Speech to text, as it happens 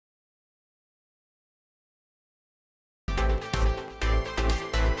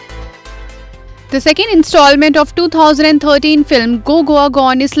The second installment of 2013 film Goa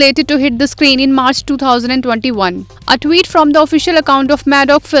Gone is slated to hit the screen in March 2021. A tweet from the official account of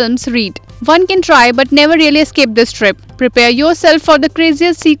Maddox Films read, "One can try but never really escape this trip. Prepare yourself for the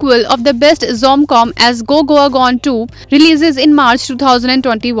craziest sequel of the best zomcom as Goa Gone 2 releases in March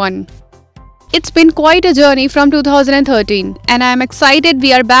 2021. It's been quite a journey from 2013 and I am excited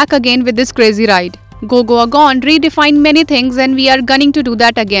we are back again with this crazy ride. Goa Gone redefined many things and we are gunning to do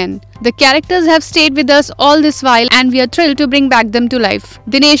that again. The characters have stayed with us all this while and we are thrilled to bring back them to life,"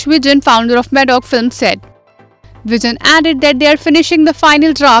 Dinesh Vijan, founder of Maddox Films, said. Vijan added that they are finishing the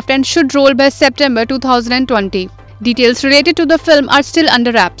final draft and should roll by September 2020. Details related to the film are still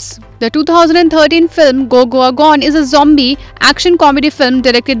under wraps. The 2013 film Goa Gone is a zombie action comedy film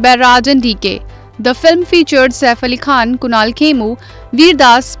directed by Raj and DK. The film featured Saif Ali Khan, Kunal Khemu, Veer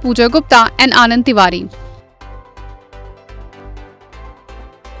Das, Pooja Gupta and Anand Tiwari.